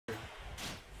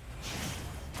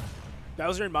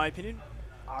Bowser, in my opinion,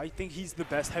 I think he's the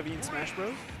best heavy in Smash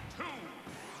Bros.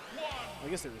 I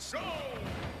guess there is.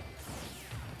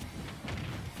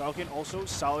 Falcon, also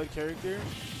solid character.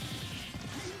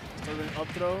 Start with an up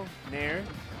throw, nair.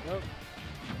 Yep.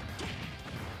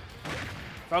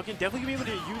 Falcon definitely gonna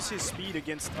be able to use his speed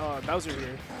against Bowser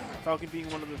here. Falcon being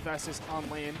one of the fastest on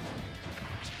lane.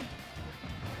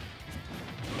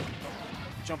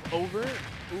 Jump over.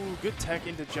 Ooh, good tech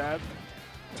into jab.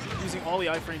 Using all the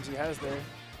iframes he has there.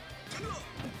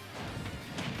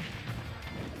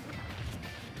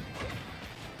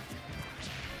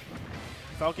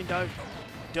 Falcon dive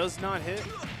does not hit.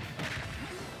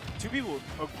 Two people,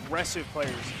 aggressive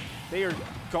players. They are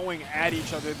going at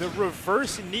each other. The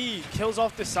reverse knee kills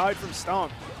off the side from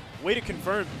Stomp. Way to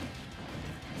confirm.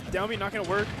 Down B not gonna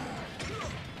work.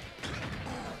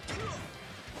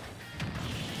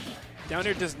 Down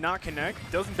air does not connect.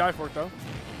 Doesn't die for it though.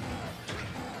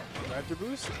 Raptor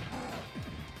boost.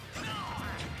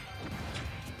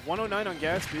 109 on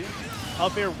Gatsby.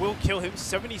 Up air will kill him.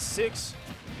 76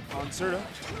 on Serta.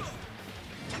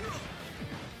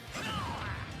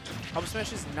 Up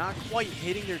smash is not quite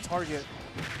hitting their target,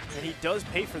 and he does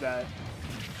pay for that.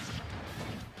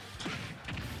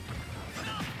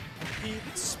 He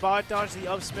spot dodged the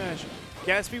up smash.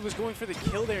 Gatsby was going for the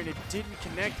kill there, and it didn't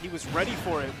connect. He was ready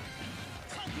for it.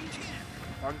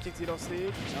 Falcon kicks it off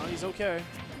stage. No, he's okay.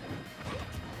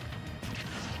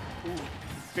 Ooh,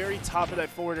 very top of that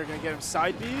forward are going to get him.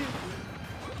 Side B.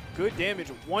 Good damage.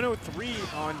 103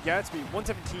 on Gatsby.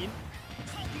 117.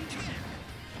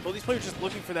 Both these players just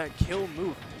looking for that kill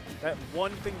move. That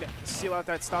one thing to seal out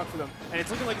that stock for them. And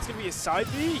it's looking like it's going to be a side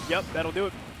B. Yep, that'll do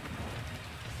it.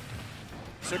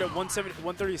 Start at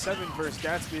 137 versus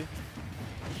Gatsby.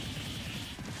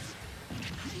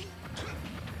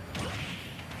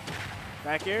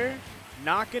 Back air,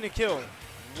 not going to kill.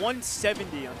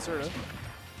 170 on Serta.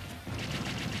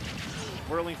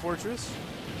 Whirling Fortress.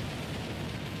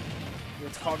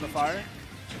 It's caught in the fire.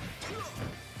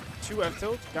 2 F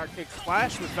tilt. Got a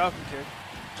clash with Falcon kick.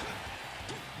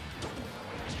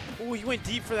 Oh, he went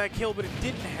deep for that kill, but it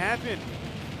didn't happen.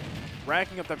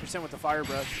 Racking up that percent with the fire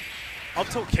breath. Up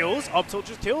tilt kills. Up tilt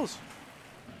just kills.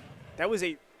 That was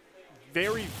a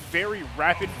very, very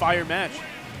rapid fire match.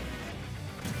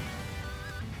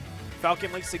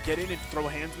 Falcon likes to get in and throw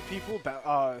hands with people.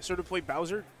 Sort of played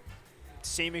Bowser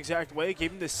same exact way.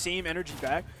 Gave him the same energy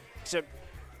back, except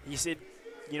he said,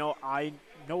 you know, I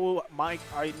know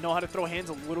how to throw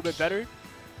hands a little bit better.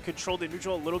 Control the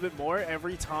neutral a little bit more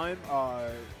every time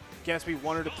Gatsby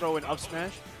wanted to throw an up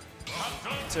smash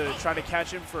to try to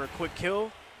catch him for a quick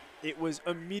kill. It was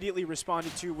immediately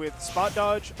responded to with spot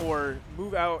dodge or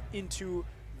move out into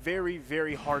very,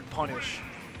 very hard punish.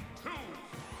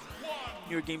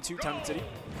 New at game 2, Town City.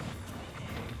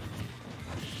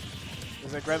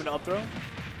 Is that grabbing an up throw?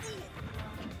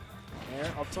 There,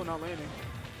 up tilt not landing.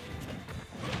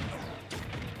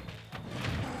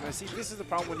 Now see, this is the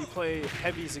problem when you play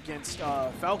heavies against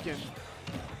Falcon.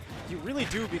 You really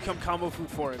do become combo food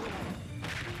for it.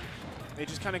 It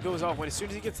just kind of goes off. As soon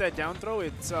as he gets that down throw,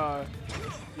 it's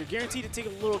you're guaranteed to take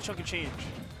a little chunk of change.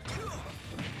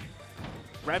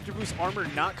 Raptor boost armor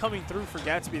not coming through for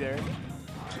Gatsby there.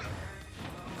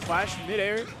 Clash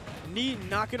midair. Knee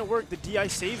not going to work. The DI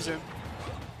saves him.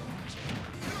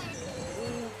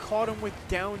 Ooh, caught him with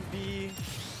down B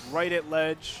right at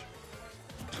ledge.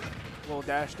 Little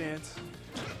dash dance.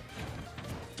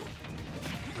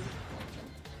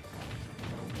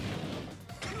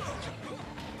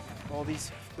 All the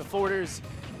forwarders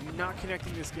not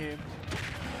connecting this game.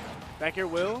 Back air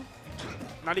will.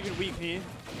 Not even weak knee.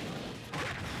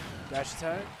 Dash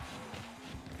attack.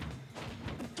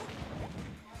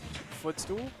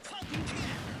 Footstool.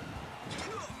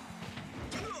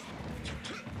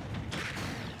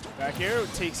 Back air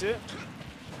takes it.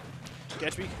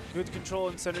 Gatsby, good control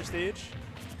in center stage.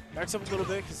 Backs up a little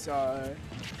bit because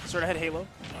sort of had Halo.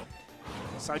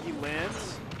 Side B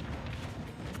lands.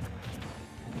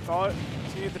 Thought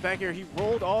to get the back air. He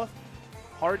rolled off.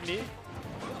 Hard knee.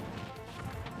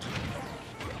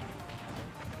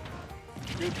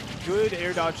 Good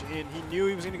air dodge in. He knew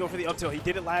he was going to go for the up tilt. He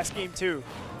did it last game too.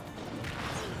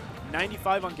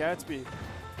 95 on Gatsby.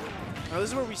 Now this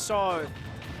is where we saw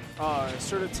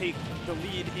sort of take the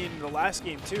lead in the last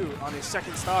game too on his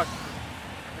second stock.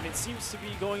 And it seems to be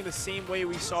going the same way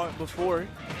we saw it before.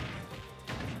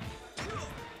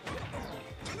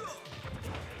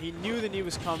 He knew the knee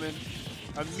was coming.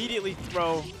 Immediately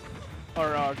throw,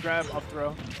 or grab up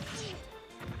throw.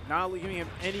 Not giving him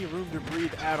any room to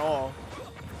breathe at all.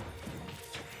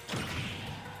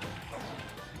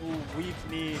 Ooh, weak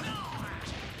knee.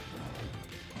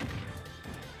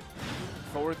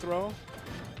 Forward throw.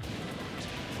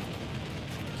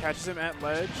 Catches him at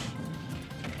ledge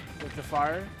with the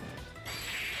fire.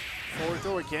 Forward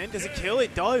throw again. Does it kill?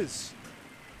 It does.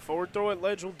 Forward throw at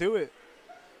ledge will do it.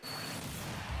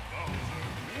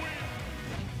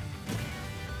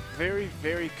 Very,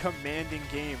 very commanding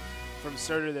game from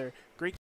Starter there. Great.